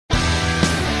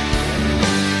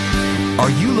Are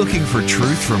you looking for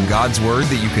truth from God's Word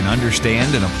that you can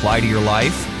understand and apply to your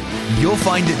life? You'll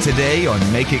find it today on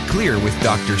Make It Clear with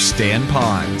Dr. Stan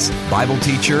Ponz, Bible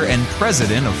teacher and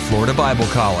president of Florida Bible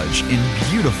College in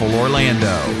beautiful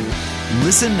Orlando.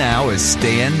 Listen now as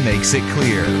Stan makes it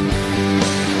clear.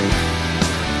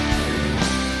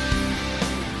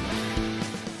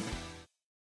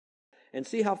 And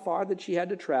see how far that she had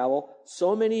to travel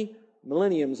so many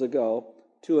millenniums ago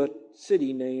to a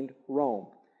city named Rome.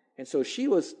 And so she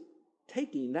was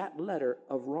taking that letter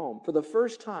of Rome for the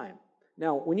first time.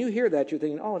 Now, when you hear that, you're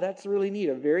thinking, oh, that's really neat,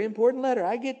 a very important letter.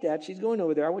 I get that. She's going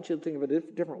over there. I want you to think of it a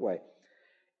different way.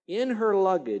 In her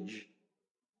luggage,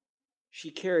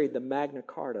 she carried the Magna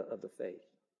Carta of the faith.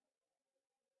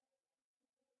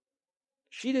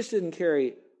 She just didn't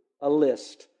carry a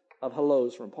list of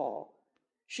hellos from Paul.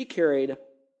 She carried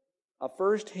a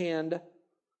first-hand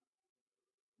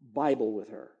Bible with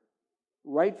her,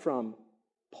 right from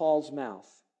Paul's mouth,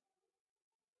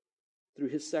 through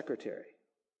his secretary,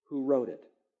 who wrote it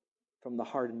from the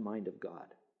heart and mind of God.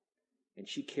 And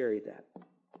she carried that,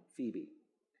 Phoebe.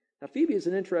 Now, Phoebe is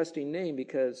an interesting name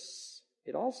because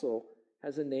it also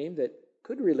has a name that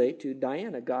could relate to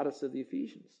Diana, goddess of the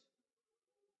Ephesians.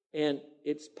 And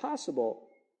it's possible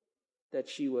that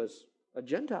she was a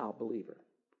Gentile believer.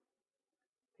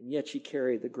 And yet she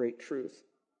carried the great truth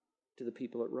to the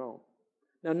people at Rome.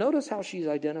 Now, notice how she's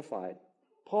identified.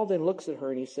 Paul then looks at her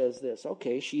and he says this,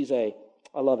 okay,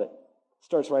 I love it.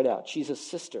 Starts right out. She's a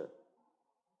sister.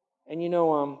 And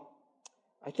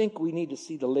I think we need to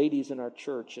see the ladies in our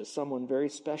church as someone very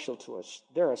special to us.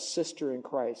 They're a sister in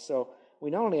Christ. So we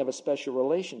not only have a special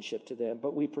relationship to them,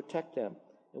 but we protect them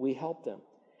and we help them.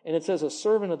 And it says a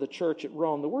servant of the church at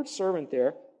Rome. The word servant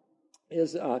there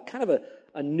is kind of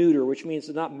a neuter, which means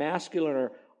it's not masculine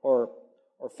or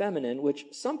feminine, which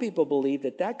some people believe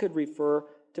that could refer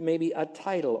to maybe a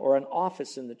title or an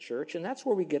office in the church, and that's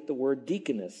where we get the word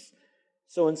deaconess.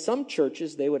 So in some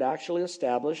churches, they would actually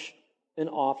establish an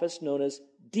office known as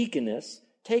deaconess,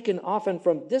 taken often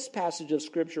from this passage of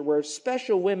Scripture where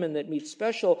special women that meet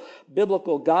special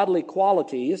biblical godly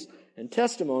qualities and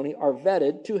testimony are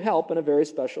vetted to help in a very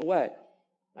special way.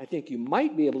 I think you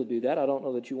might be able to do that. I don't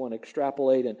know that you want to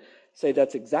extrapolate and say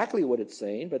that's exactly what it's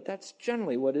saying, but that's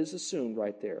generally what is assumed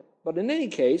right there. But in any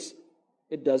case,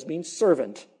 it does mean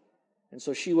servant. And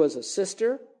so she was a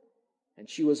sister, and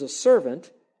she was a servant.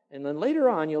 And then later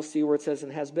on, you'll see where it says,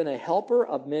 and has been a helper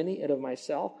of many and of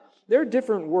myself. There are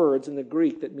different words in the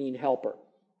Greek that mean helper.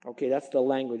 Okay, that's the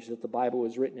language that the Bible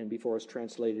was written in before it's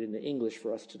translated into English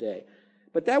for us today.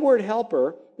 But that word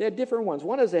helper, they had different ones.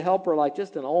 One is a helper like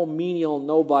just an old menial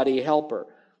nobody helper.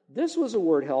 This was a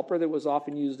word helper that was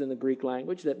often used in the Greek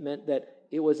language that meant that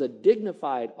it was a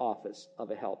dignified office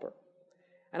of a helper.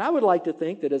 And I would like to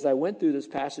think that as I went through this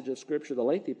passage of Scripture, the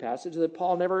lengthy passage, that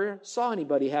Paul never saw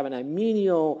anybody having a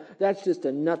menial, that's just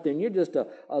a nothing, you're just a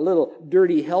little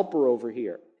dirty helper over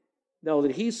here. No,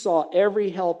 that he saw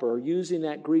every helper using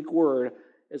that Greek word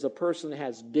as a person that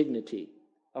has dignity.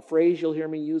 A phrase you'll hear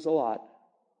me use a lot.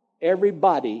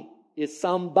 Everybody is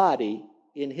somebody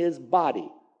in his body.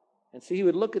 And so he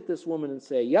would look at this woman and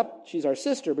say, yep, she's our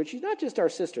sister, but she's not just our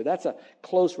sister. That's a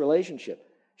close relationship.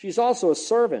 She's also a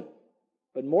servant.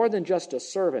 But more than just a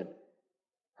servant,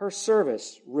 her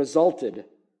service resulted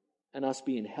in us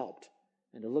being helped.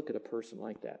 And to look at a person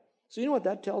like that. So you know what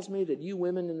that tells me? That you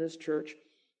women in this church,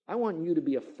 I want you to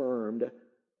be affirmed.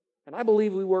 And I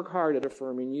believe we work hard at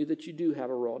affirming you that you do have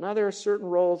a role. Now there are certain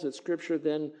roles that Scripture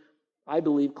then, I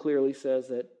believe, clearly says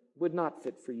that would not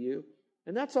fit for you.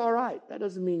 And that's all right. That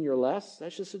doesn't mean you're less.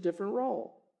 That's just a different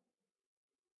role.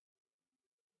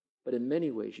 But in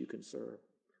many ways you can serve.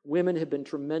 Women have been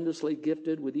tremendously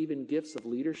gifted with even gifts of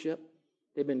leadership.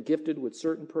 They've been gifted with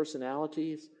certain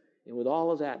personalities. And with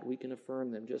all of that, we can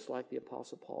affirm them just like the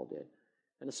Apostle Paul did.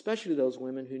 And especially those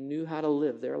women who knew how to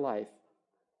live their life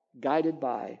guided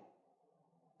by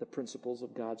the principles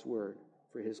of God's Word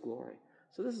for His glory.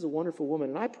 So this is a wonderful woman.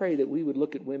 And I pray that we would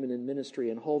look at women in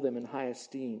ministry and hold them in high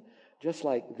esteem, just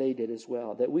like they did as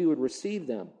well. That we would receive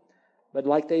them. But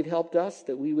like they've helped us,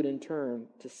 that we would in turn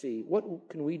to see, what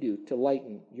can we do to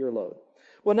lighten your load?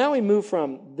 Well, now we move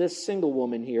from this single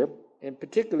woman here, and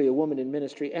particularly a woman in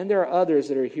ministry, and there are others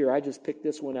that are here. I just picked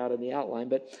this one out in the outline.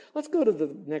 But let's go to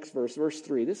the next verse, verse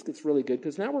 3. This gets really good,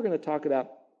 because now we're going to talk about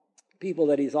people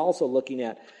that he's also looking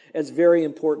at as very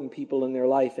important people in their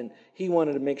life, and he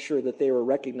wanted to make sure that they were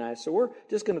recognized. So we're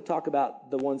just going to talk about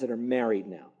the ones that are married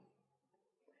now.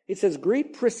 He says,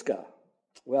 greet Prisca.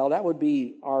 Well, that would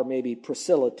be our maybe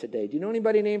Priscilla today. Do you know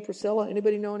anybody named Priscilla?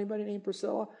 Anybody know anybody named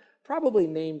Priscilla? Probably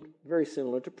named very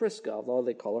similar to Prisca, although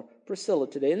they call her Priscilla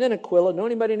today. And then Aquila. Know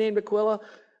anybody named Aquila?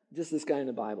 Just this guy in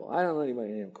the Bible. I don't know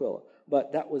anybody named Aquila,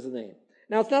 but that was the name.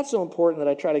 Now, it's not so important that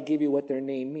I try to give you what their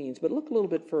name means, but look a little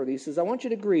bit further. He says, I want you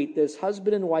to greet this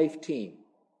husband and wife team,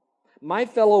 my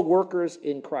fellow workers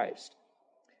in Christ.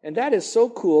 And that is so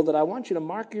cool that I want you to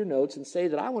mark your notes and say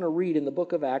that I want to read in the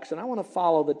book of Acts, and I want to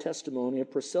follow the testimony of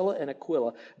Priscilla and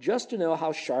Aquila just to know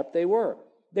how sharp they were.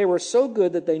 They were so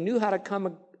good that they knew how to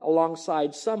come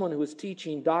alongside someone who was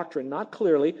teaching doctrine, not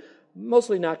clearly,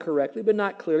 mostly not correctly, but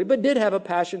not clearly, but did have a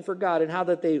passion for God, and how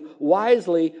that they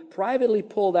wisely, privately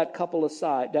pulled that couple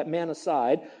aside, that man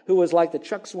aside, who was like the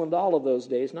Chuck Swindoll of those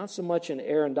days, not so much in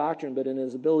error and doctrine, but in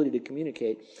his ability to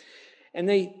communicate. And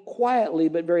they quietly,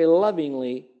 but very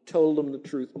lovingly, told him the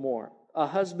truth more. A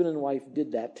husband and wife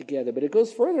did that together. But it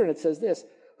goes further and it says this,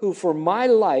 who for my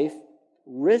life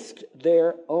risked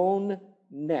their own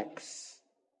necks,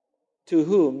 to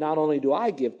whom not only do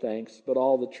I give thanks, but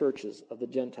all the churches of the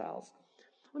Gentiles.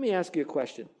 Let me ask you a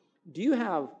question. Do you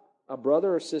have a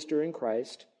brother or sister in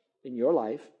Christ in your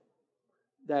life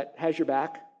that has your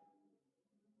back?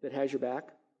 That has your back?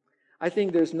 I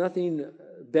think there's nothing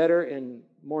better and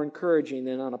more encouraging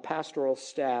than on a pastoral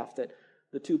staff that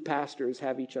the two pastors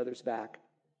have each other's back.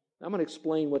 I'm going to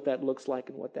explain what that looks like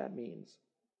and what that means.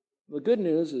 The good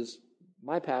news is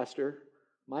my pastor,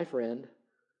 my friend,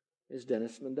 is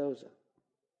Dennis Mendoza.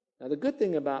 Now, the good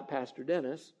thing about Pastor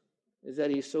Dennis is that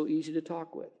he's so easy to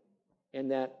talk with,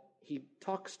 and that he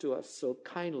talks to us so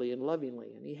kindly and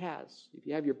lovingly, and he has. If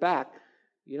you have your back,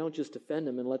 you don't just defend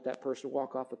him and let that person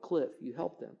walk off a cliff. You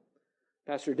help them.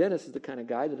 Pastor Dennis is the kind of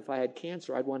guy that if I had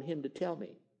cancer, I'd want him to tell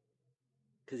me,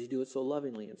 because he do it so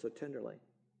lovingly and so tenderly.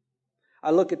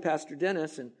 I look at Pastor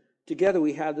Dennis, and together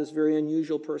we have this very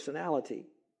unusual personality.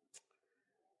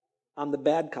 I'm the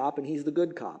bad cop, and he's the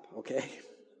good cop, okay?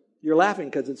 You're laughing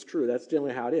because it's true. That's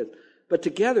generally how it is. But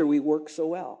together we work so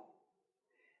well.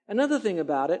 Another thing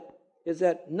about it is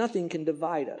that nothing can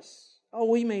divide us. Oh,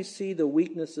 we may see the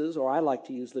weaknesses, or I like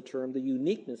to use the term, the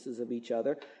uniquenesses of each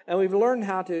other, and we've learned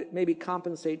how to maybe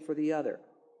compensate for the other.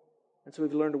 And so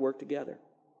we've learned to work together.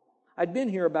 I'd been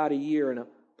here about a year, and a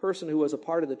person who was a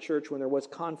part of the church when there was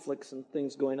conflicts and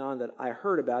things going on that I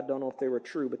heard about, don't know if they were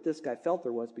true, but this guy felt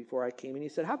there was before I came, and he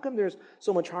said, how come there's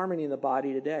so much harmony in the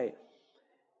body today?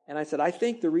 And I said, I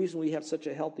think the reason we have such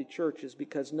a healthy church is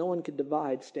because no one can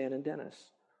divide Stan and Dennis.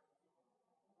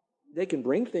 They can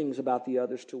bring things about the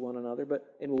others to one another,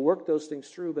 and we'll work those things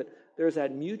through, but there's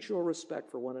that mutual respect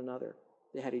for one another.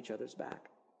 They had each other's back.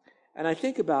 And I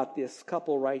think about this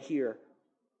couple right here.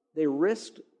 They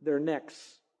risked their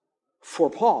necks for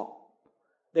Paul.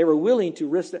 They were willing to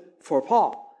risk it for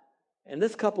Paul. And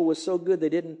this couple was so good they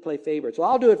didn't play favorites. Well,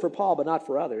 I'll do it for Paul, but not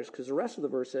for others, because the rest of the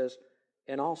verse says,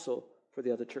 and also for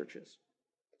the other churches.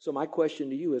 So my question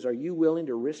to you is, are you willing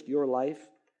to risk your life,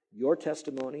 your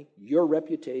testimony, your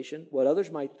reputation, what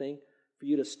others might think, for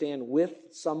you to stand with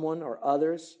someone or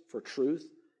others for truth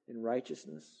and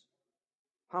righteousness?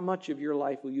 How much of your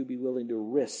life will you be willing to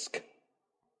risk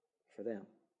for them?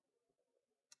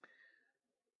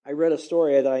 I read a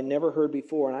story that I never heard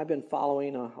before, and I've been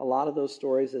following a lot of those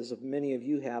stories, as many of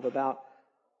you have, about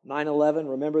 9/11.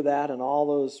 Remember that? And all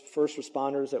those first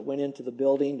responders that went into the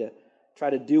building to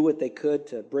try to do what they could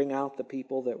to bring out the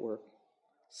people that were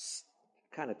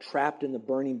kind of trapped in the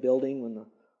burning building when the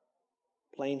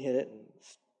plane hit it and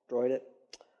destroyed it.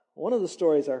 One of the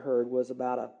stories I heard was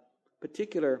about a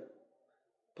particular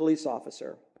police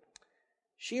officer.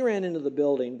 She ran into the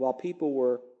building while people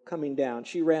were coming down.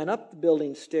 She ran up the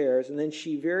building stairs, and then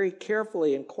she very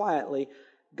carefully and quietly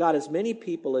got as many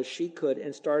people as she could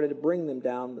and started to bring them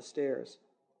down the stairs.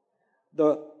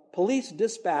 The police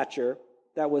dispatcher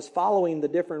that was following the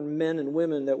different men and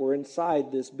women that were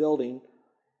inside this building,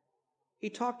 he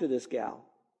talked to this gal.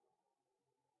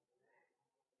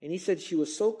 And he said she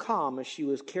was so calm as she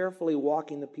was carefully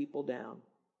walking the people down.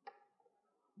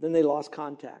 Then they lost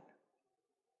contact.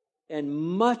 And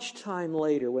much time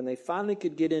later, when they finally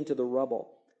could get into the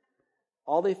rubble,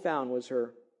 all they found was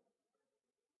her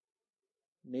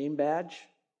name badge,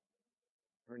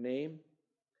 her name,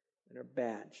 and her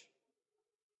badge.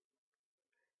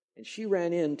 And she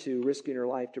ran into risking her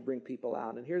life to bring people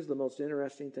out. And here's the most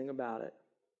interesting thing about it,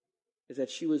 is that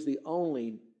she was the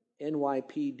only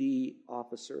NYPD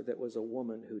officer that was a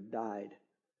woman who died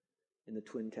in the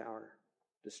Twin Tower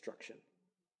destruction.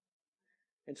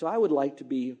 And so I would like to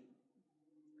be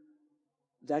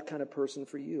that kind of person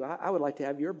for you. I would like to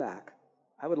have your back.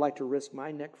 I would like to risk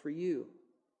my neck for you.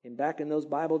 And back in those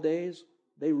Bible days,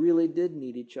 they really did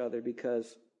need each other,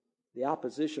 because the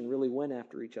opposition really went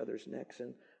after each other's necks.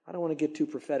 And I don't want to get too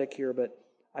prophetic here, but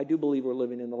I do believe we're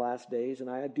living in the last days, and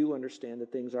I do understand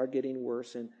that things are getting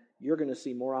worse, and you're going to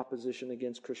see more opposition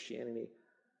against Christianity.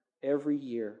 every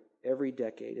year, every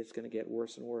decade, it's going to get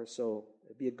worse and worse. So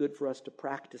it'd be good for us to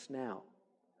practice now,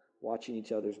 watching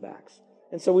each other's backs.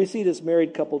 And so we see this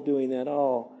married couple doing that.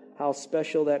 Oh, how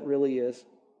special that really is.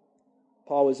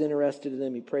 Paul was interested in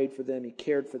them. He prayed for them. He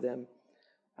cared for them.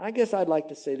 I guess I'd like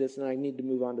to say this, and I need to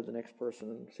move on to the next person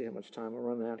and see how much time we're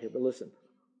running out here. But listen.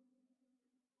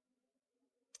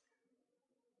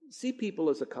 See people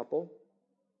as a couple.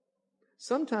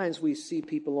 Sometimes we see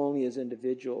people only as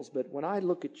individuals, but when I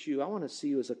look at you, I want to see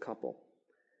you as a couple.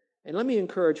 And let me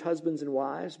encourage husbands and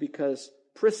wives, because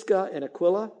Prisca and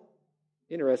Aquila,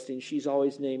 interesting, she's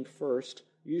always named first.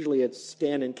 Usually it's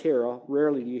Stan and Carol.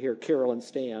 Rarely do you hear Carol and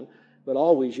Stan, but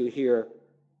always you hear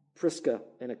Prisca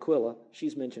and Aquila.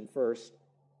 She's mentioned first.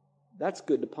 That's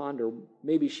good to ponder.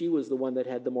 Maybe she was the one that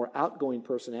had the more outgoing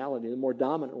personality, the more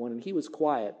dominant one, and he was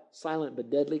quiet, silent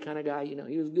but deadly kind of guy.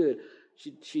 He was good.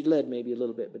 She led maybe a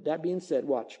little bit. But that being said,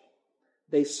 watch.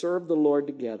 They served the Lord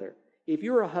together. If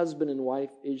you're a husband and wife,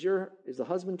 is the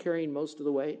husband carrying most of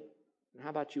the weight? And how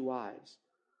about you wives?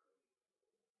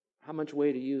 How much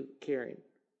weight are you carrying?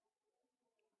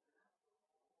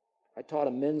 I taught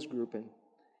a men's group, and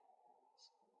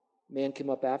a man came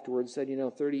up afterwards and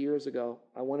said, 30 years ago,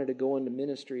 I wanted to go into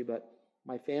ministry, but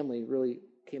my family really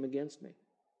came against me.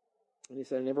 And he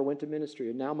said, I never went to ministry,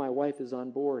 and now my wife is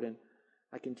on board, and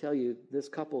I can tell you, this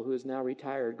couple who is now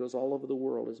retired goes all over the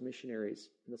world as missionaries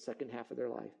in the second half of their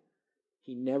life.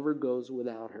 He never goes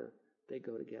without her. They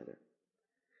go together.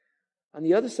 On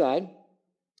the other side,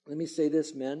 let me say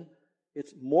this, men.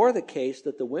 It's more the case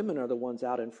that the women are the ones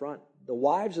out in front. The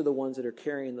wives are the ones that are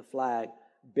carrying the flag,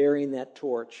 bearing that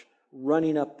torch,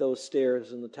 running up those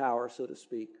stairs in the tower, so to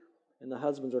speak. And the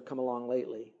husbands are come along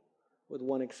lately with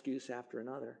one excuse after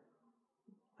another.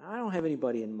 I don't have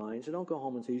anybody in mind, so don't go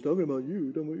home and say, he's talking about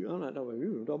you. I'm not talking about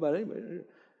you. I'm talking about anybody.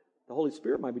 The Holy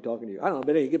Spirit might be talking to you. I don't know,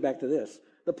 but anyway, get back to this.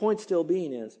 The point still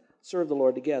being is, serve the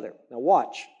Lord together. Now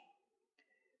watch.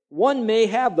 One may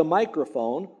have the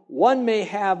microphone. One may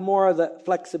have more of the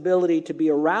flexibility to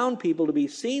be around people, to be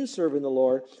seen serving the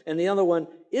Lord, and the other one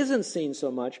isn't seen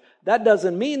so much. That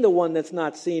doesn't mean the one that's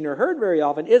not seen or heard very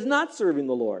often is not serving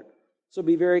the Lord. So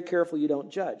be very careful you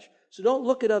don't judge. So don't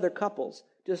look at other couples.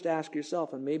 Just ask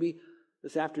yourself, and maybe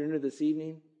this afternoon or this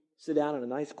evening, sit down in a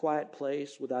nice quiet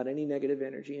place without any negative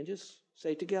energy and just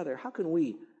say together, how can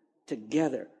we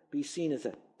together be seen as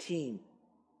a team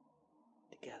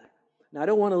together? Now, I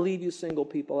don't want to leave you single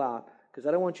people out, because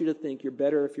I don't want you to think you're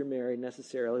better if you're married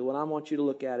necessarily. What I want you to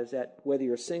look at is that whether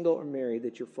you're single or married,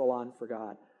 that you're full on for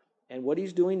God. And what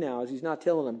he's doing now is he's not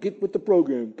telling them, get with the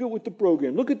program, get with the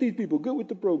program. Look at these people, get with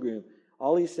the program.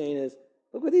 All he's saying is,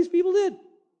 look what these people did.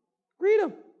 Read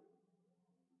them.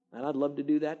 And I'd love to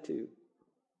do that too.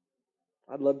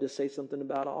 I'd love to say something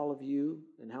about all of you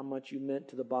and how much you meant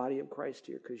to the body of Christ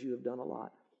here, because you have done a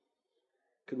lot.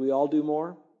 Could we all do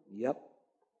more? Yep.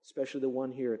 Especially the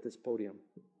one here at this podium.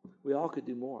 We all could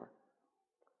do more.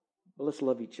 But let's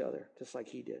love each other, just like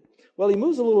he did. Well, he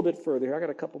moves a little bit further here. I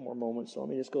got a couple more moments, so let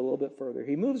me just go a little bit further.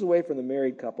 He moves away from the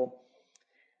married couple.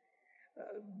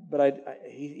 But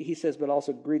he says, but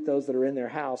also greet those that are in their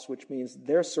house, which means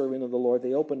they're serving of the Lord.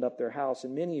 They opened up their house,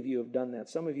 and many of you have done that.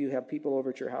 Some of you have people over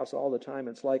at your house all the time.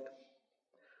 It's like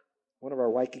one of our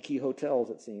Waikiki hotels,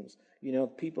 it seems.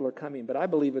 People are coming. But I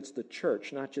believe it's the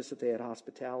church, not just that they had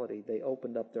hospitality. They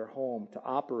opened up their home to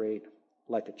operate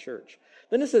like a church.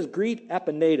 Then it says, greet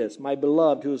Epaenetus, my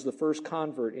beloved, who is the first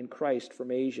convert in Christ from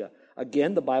Asia.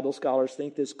 Again, the Bible scholars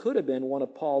think this could have been one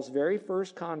of Paul's very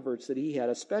first converts that he had,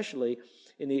 especially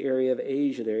in the area of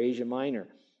Asia, there, Asia Minor.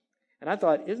 And I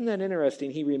thought, isn't that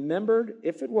interesting? He remembered,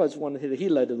 if it was one that he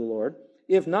led to the Lord.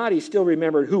 If not, he still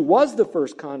remembered who was the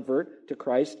first convert to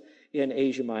Christ in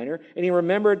Asia Minor. And he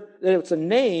remembered that it's a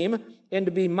name, and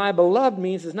to be my beloved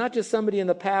means it's not just somebody in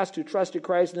the past who trusted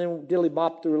Christ and then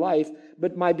dilly-bopped through life,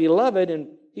 but my beloved, and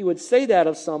he would say that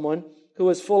of someone who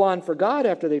was full on for God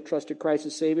after they trusted Christ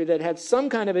as Savior, that had some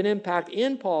kind of an impact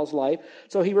in Paul's life.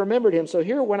 So he remembered him. So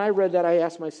here, when I read that, I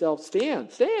asked myself, Stan,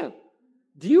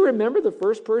 do you remember the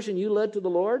first person you led to the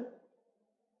Lord?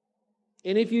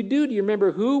 And if you do you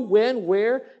remember who, when,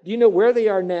 where? Do you know where they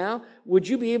are now? Would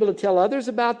you be able to tell others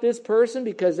about this person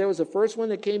because there was the first one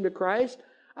that came to Christ?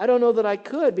 I don't know that I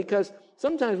could, because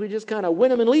sometimes we just kind of win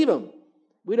them and leave them.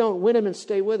 We don't win them and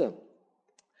stay with them.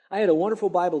 I had a wonderful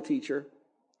Bible teacher.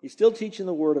 He's still teaching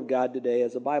the Word of God today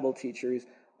as a Bible teacher. He's an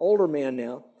older man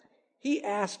now. He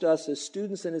asked us as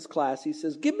students in his class, he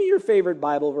says, give me your favorite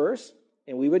Bible verse.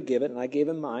 And we would give it, and I gave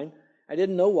him mine. I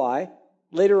didn't know why.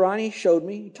 Later on, he told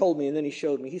me, and then he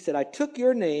showed me. He said, I took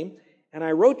your name, and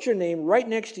I wrote your name right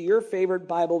next to your favorite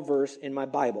Bible verse in my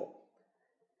Bible.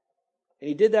 And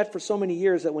he did that for so many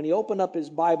years that when he opened up his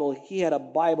Bible, he had a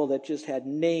Bible that just had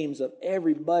names of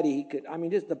everybody he could. I mean,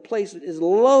 just the place is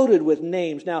loaded with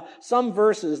names. Now, some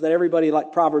verses that everybody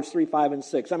like Proverbs 3, 5, and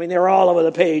 6. I mean, they're all over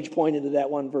the page pointing to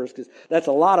that one verse because that's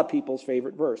a lot of people's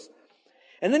favorite verse.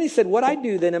 And then he said, what I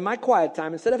do then in my quiet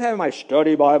time, instead of having my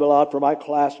study Bible out for my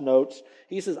class notes,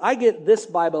 he says, I get this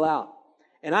Bible out.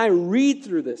 And I read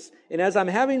through this. And as I'm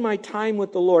having my time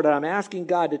with the Lord, and I'm asking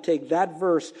God to take that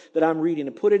verse that I'm reading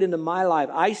and put it into my life,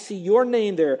 I see your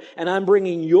name there, and I'm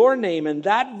bringing your name and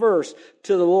that verse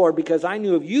to the Lord, because I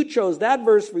knew if you chose that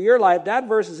verse for your life, that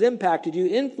verse has impacted you,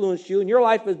 influenced you, and your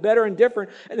life is better and different,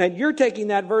 and that you're taking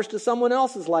that verse to someone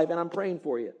else's life, and I'm praying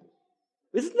for you.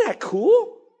 Isn't that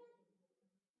cool?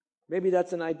 Maybe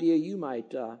that's an idea you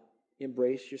might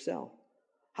embrace yourself.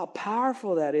 How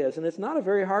powerful that is. And it's not a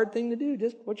very hard thing to do.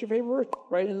 Just, what's your favorite verse?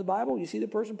 Right in the Bible. You see the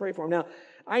person, pray for him. Now,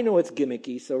 I know it's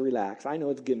gimmicky, so relax. I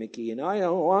know it's gimmicky. And I'm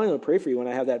going to pray for you when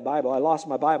I have that Bible. I lost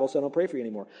my Bible, so I don't pray for you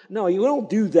anymore. No, you don't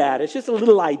do that. It's just a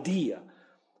little idea.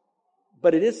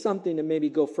 But it is something to maybe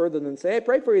go further than say, hey,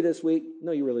 pray for you this week.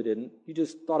 No, you really didn't. You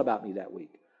just thought about me that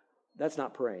week. That's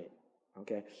not praying.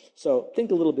 Okay? So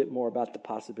think a little bit more about the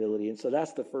possibility. And so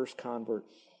that's the first convert.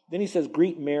 Then he says,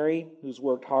 greet Mary, who's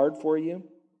worked hard for you.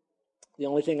 The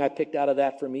only thing I picked out of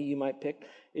that for me, you might pick,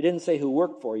 it didn't say who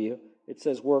worked for you. It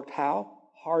says worked how?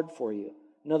 Hard for you.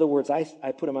 In other words, I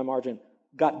put in my margin,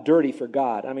 got dirty for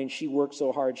God. I mean, she worked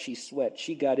so hard, she sweat.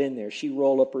 She got in there. She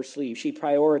rolled up her sleeve. She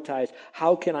prioritized,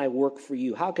 how can I work for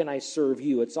you? How can I serve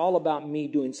you? It's all about me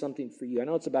doing something for you. I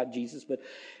know it's about Jesus, but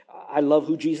I love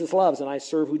who Jesus loves, and I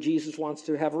serve who Jesus wants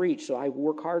to have reached. So I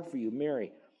work hard for you,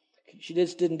 Mary. She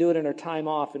just didn't do it in her time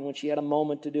off, and when she had a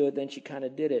moment to do it, then she kind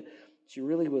of did it. She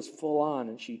really was full on,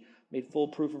 and she made full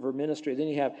proof of her ministry. Then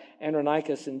you have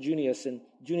Andronicus and Junius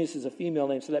is a female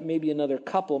name, so that may be another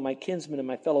couple, my kinsmen and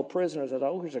my fellow prisoners. I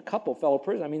thought, oh, there's a couple fellow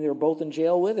prisoners. I mean, they were both in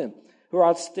jail with him, who are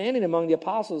outstanding among the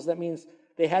apostles. That means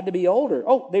they had to be older.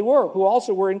 Oh, they were, who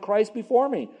also were in Christ before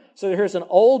me. So here's an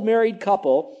old married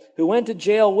couple who went to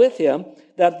jail with him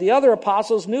that the other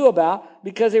apostles knew about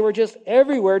because they were just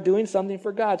everywhere doing something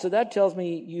for God. So that tells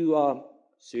me you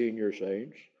senior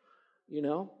saints,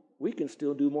 we can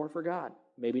still do more for God.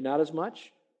 Maybe not as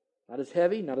much, not as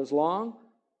heavy, not as long,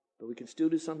 but we can still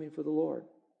do something for the Lord.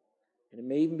 And it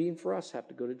may even be for us have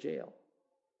to go to jail.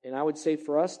 And I would say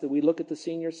for us that we look at the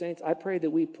senior saints, I pray that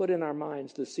we put in our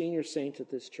minds the senior saints at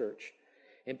this church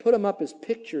and put them up as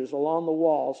pictures along the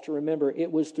walls to remember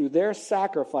it was through their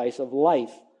sacrifice of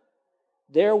life,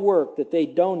 their work that they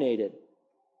donated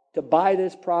to buy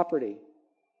this property,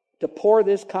 to pour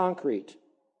this concrete,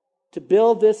 to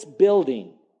build this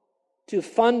building, to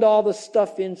fund all the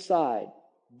stuff inside.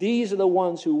 These are the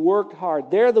ones who worked hard.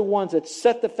 They're the ones that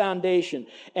set the foundation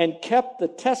and kept the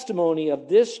testimony of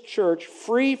this church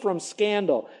free from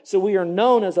scandal. So we are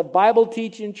known as a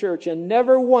Bible-teaching church, and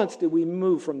never once did we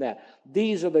move from that.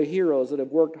 These are the heroes that have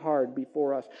worked hard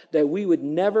before us, that we would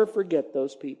never forget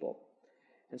those people.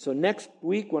 And so next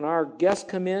week when our guests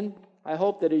come in, I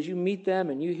hope that as you meet them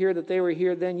and you hear that they were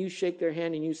here, then you shake their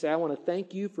hand and you say, I want to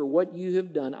thank you for what you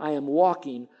have done. I am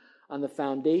walking on the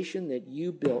foundation that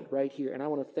you built right here. And I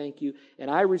want to thank you. And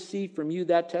I receive from you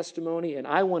that testimony. And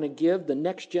I want to give the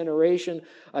next generation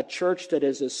a church that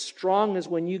is as strong as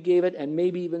when you gave it and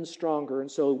maybe even stronger. And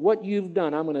so what you've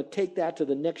done, I'm going to take that to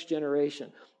the next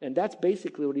generation. And that's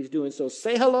basically what he's doing. So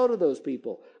say hello to those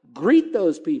people. Greet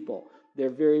those people. They're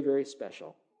very, very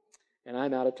special. And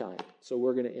I'm out of time. So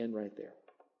we're going to end right there.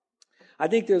 I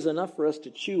think there's enough for us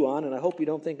to chew on, and I hope you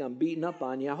don't think I'm beating up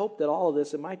on you. I hope that all of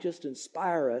this, it might just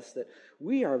inspire us that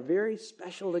we are very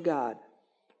special to God.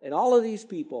 And all of these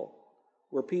people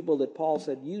were people that Paul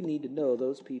said, you need to know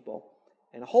those people.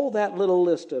 And hold that little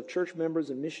list of church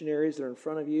members and missionaries that are in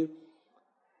front of you.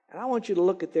 And I want you to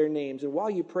look at their names, and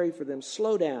while you pray for them,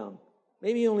 slow down.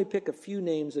 Maybe you only pick a few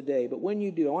names a day, but when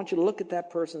you do, I want you to look at that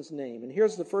person's name. And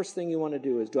here's the first thing you want to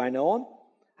do is, do I know them?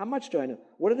 How much do I know?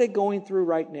 What are they going through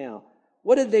right now?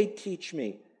 What did they teach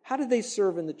me? How did they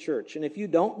serve in the church? And if you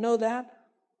don't know that,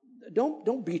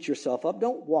 don't beat yourself up.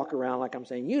 Don't walk around like I'm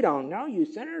saying, you don't know, you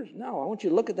sinners. No, I want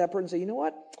you to look at that person and say, you know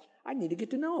what? I need to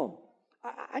get to know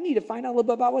them. I need to find out a little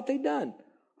bit about what they've done.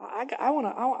 I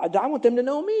want them to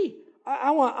know me.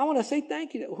 I want to say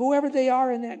thank you to whoever they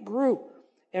are in that group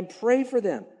and pray for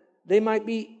them. They might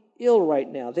be ill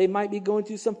right now. They might be going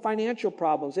through some financial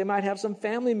problems. They might have some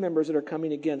family members that are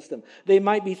coming against them. They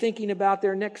might be thinking about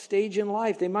their next stage in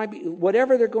life. They might be,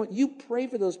 whatever they're going, you pray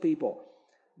for those people.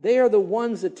 They are the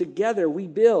ones that together we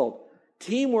build.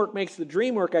 Teamwork makes the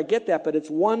dream work. I get that, but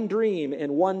it's one dream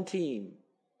and one team.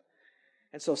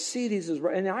 And so see these as,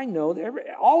 and I know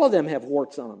all of them have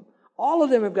warts on them. All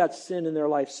of them have got sin in their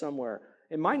life somewhere.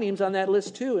 And my name's on that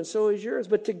list too, and so is yours.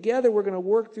 But together we're going to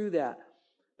work through that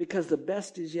because the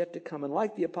best is yet to come. And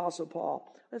like the Apostle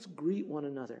Paul, let's greet one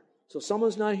another. So if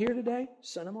someone's not here today,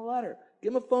 send them a letter.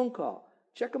 Give them a phone call.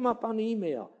 Check them up on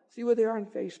email. See where they are on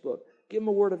Facebook. Give them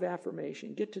a word of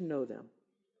affirmation. Get to know them.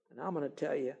 And I'm going to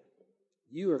tell you,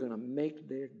 you are going to make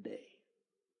their day.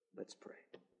 Let's pray.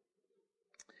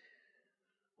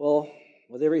 Well,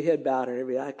 with every head bowed and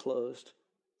every eye closed,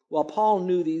 while Paul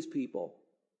knew these people,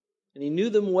 and he knew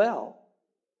them well,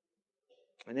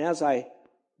 and as I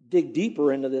dig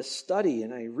deeper into this study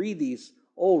and I read these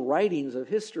old writings of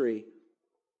history,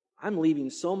 I'm leaving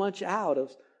so much out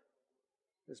of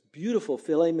this beautiful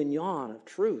filet mignon of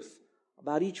truth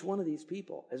about each one of these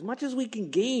people. As much as we can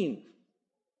gain,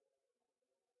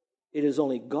 it is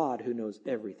only God who knows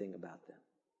everything about them.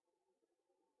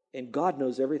 And God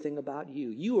knows everything about you.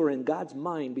 You are in God's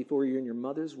mind before you're in your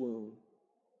mother's womb.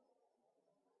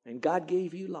 And God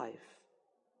gave you life.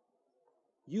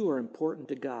 You are important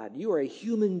to God. You are a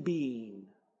human being.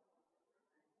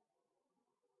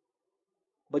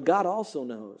 But God also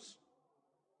knows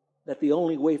that the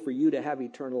only way for you to have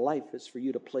eternal life is for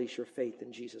you to place your faith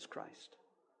in Jesus Christ.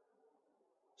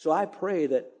 So I pray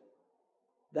that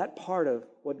that part of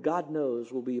what God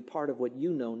knows will be a part of what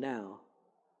you know now.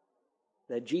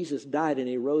 That Jesus died and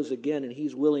He rose again, and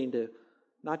He's willing to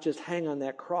not just hang on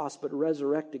that cross, but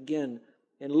resurrect again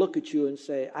and look at you and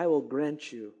say, I will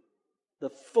grant you the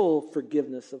full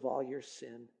forgiveness of all your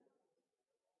sin.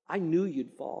 I knew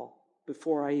you'd fall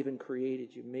before I even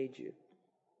created you, made you.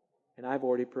 And I've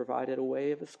already provided a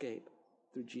way of escape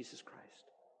through Jesus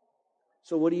Christ.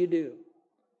 So what do?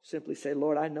 Simply say,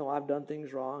 Lord, I know I've done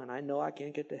things wrong, and I know I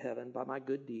can't get to heaven by my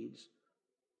good deeds.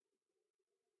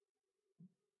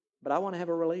 But I want to have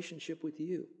a relationship with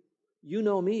you. You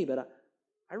know me, but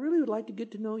I really would like to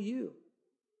get to know you.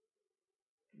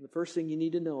 And the first thing you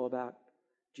need to know about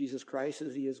Jesus Christ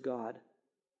is He is God.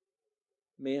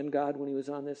 Man God when He was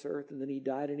on this earth, and then He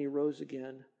died and He rose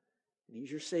again. And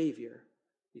He's your Savior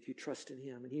if you trust in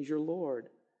Him. And He's your Lord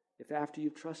if after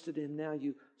you've trusted Him now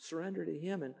you surrender to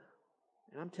Him. And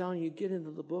I'm telling you, get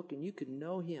into the book and you can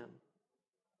know Him.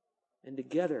 And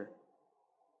together,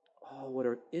 oh, what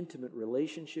an intimate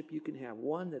relationship you can have.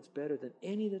 One that's better than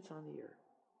any that's on the earth.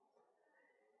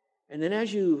 And then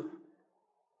as you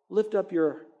lift up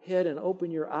your head and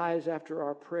open your eyes after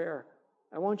our prayer,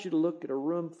 I want you to look at a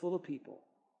room full of people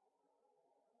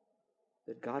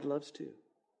that God loves too.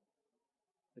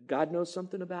 That God knows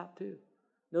something about too.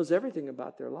 Knows everything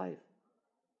about their life.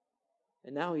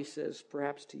 And now He says,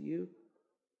 perhaps to you,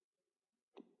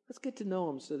 let's get to know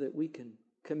them so that we can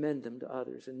commend them to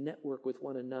others and network with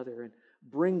one another and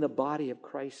bring the body of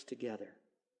Christ together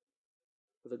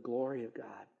for the glory of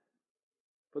God,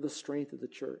 for the strength of the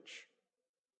church,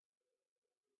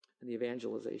 and the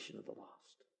evangelization of the lost.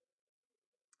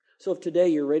 So if today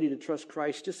you're ready to trust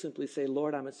Christ, just simply say,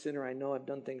 Lord, I'm a sinner. I know I've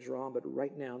done things wrong, but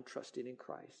right now I'm trusting in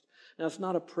Christ. Now, it's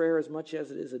not a prayer as much as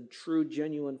it is a true,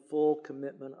 genuine, full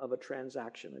commitment of a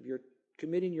transaction, of your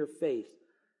committing your faith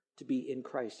to be in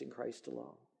Christ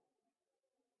alone.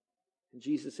 And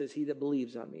Jesus says, he that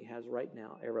believes on me has right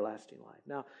now everlasting life.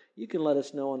 Now, you can let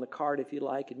us know on the card if you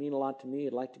like. It'd mean a lot to me.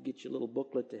 I'd like to get you a little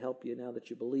booklet to help you now that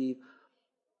you believe.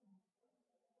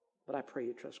 But I pray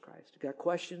you trust Christ. If you got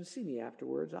questions, see me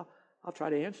afterwards. I'll try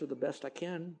to answer the best I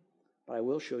can, but I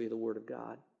will show you the Word of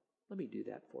God. Let me do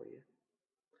that for you.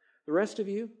 The rest of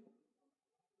you,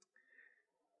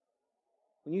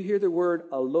 when you hear the word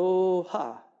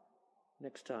aloha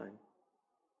next time,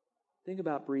 think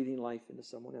about breathing life into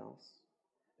someone else.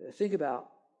 Think about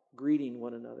greeting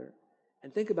one another.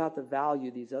 And think about the value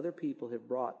these other people have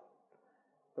brought.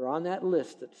 They're on that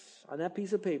list that's on that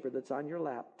piece of paper that's on your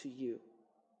lap to you.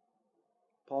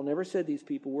 Paul never said these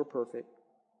people were perfect,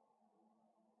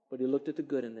 but he looked at the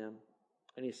good in them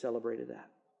and he celebrated that.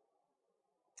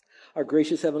 Our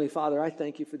gracious Heavenly Father, I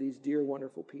thank you for these dear,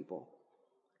 wonderful people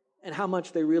and how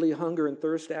much they really hunger and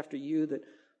thirst after you, that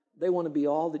they want to be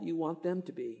all that you want them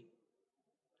to be.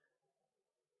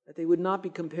 That they would not be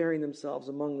comparing themselves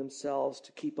among themselves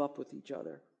to keep up with each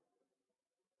other.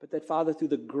 But that, Father, through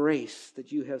the grace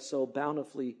that you have so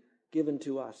bountifully given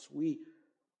to us, we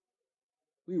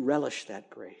relish that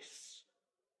grace.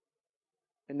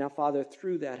 And now, Father,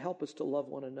 through that, help us to love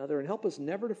one another and help us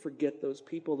never to forget those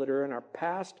people that are in our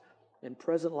past and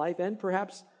present life, and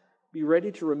perhaps be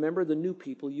ready to remember the new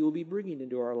people you will be bringing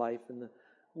into our life in the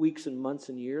weeks and months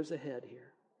and years ahead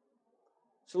here.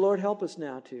 So, Lord, help us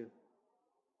now to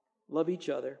love each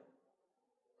other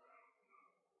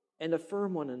and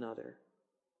affirm one another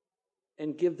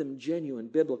and give them genuine,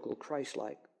 biblical,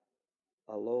 Christ-like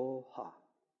aloha.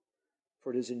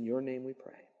 For it is in your name we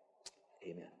pray.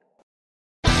 Amen.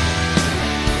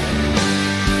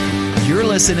 You're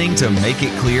listening to Make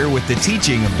It Clear with the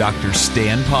teaching of Dr.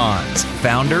 Stan Ponz,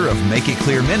 founder of Make It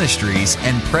Clear Ministries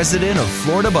and president of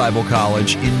Florida Bible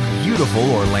College in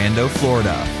beautiful Orlando,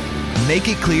 Florida. Make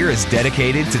It Clear is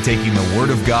dedicated to taking the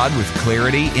Word of God with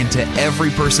clarity into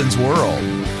every person's world.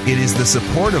 It is the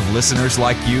support of listeners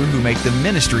like you who make the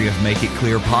ministry of Make It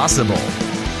Clear possible.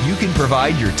 You can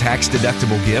provide your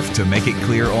tax-deductible gift to Make It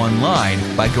Clear online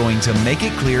by going to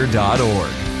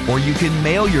makeitclear.org. Or you can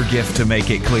mail your gift to Make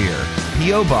It Clear,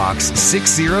 P.O. Box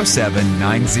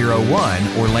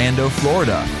 607901, Orlando,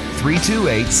 Florida,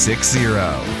 32860.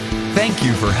 Thank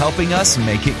you for helping us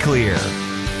make it clear.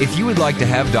 If you would like to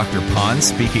have Dr. Ponz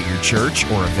speak at your church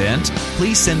or event,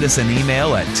 please send us an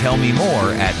email at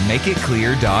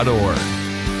tellmemore@makeitclear.org.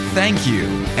 Thank you,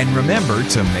 and remember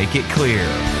to make it clear.